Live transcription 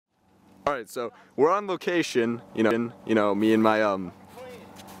Alright, so we're on location, you know, me and my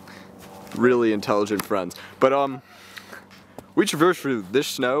really intelligent friends. But we traversed through this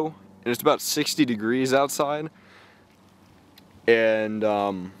snow and it's about 60 degrees outside. And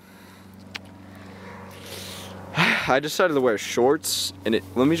I decided to wear shorts, and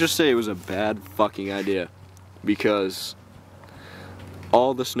let me just say it was a bad fucking idea because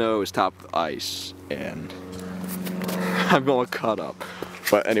all the snow is topped with ice and I'm going to cut up.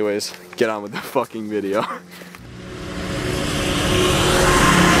 But anyways, get on with the fucking video. One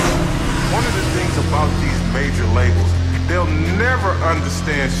of the things about these major labels, they'll never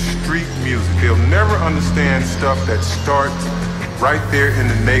understand street music. They'll never understand stuff that starts right there in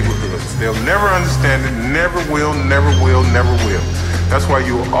the neighborhoods. They'll never understand it, never will, never will, never will. That's why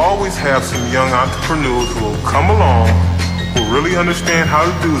you will always have some young entrepreneurs who will come along, who really understand how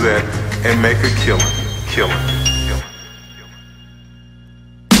to do that and make a killing.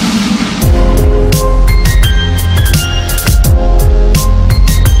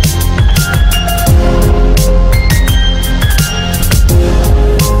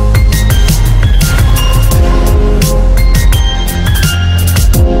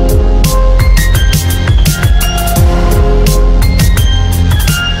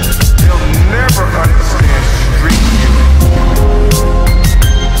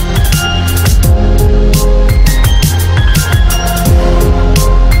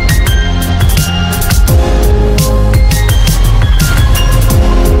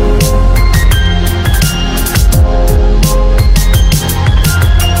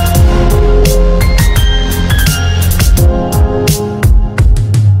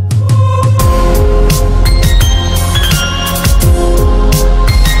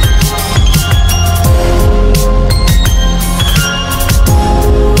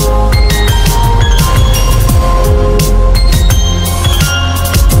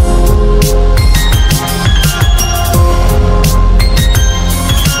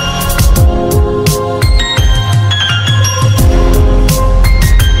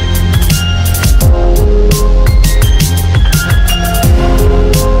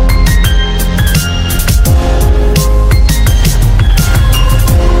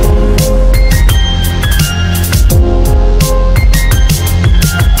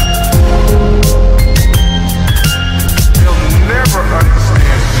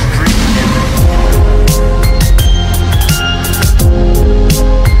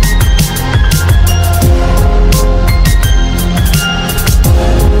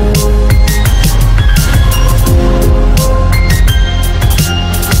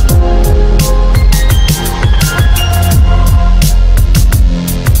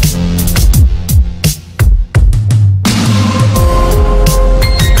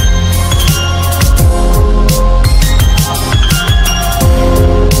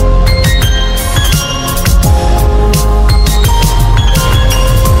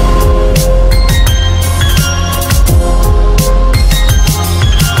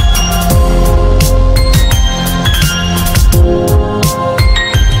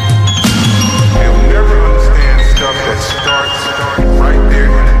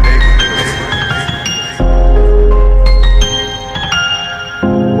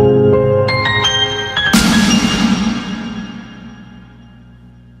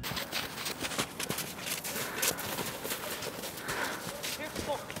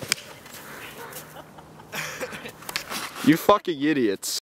 You fucking idiots.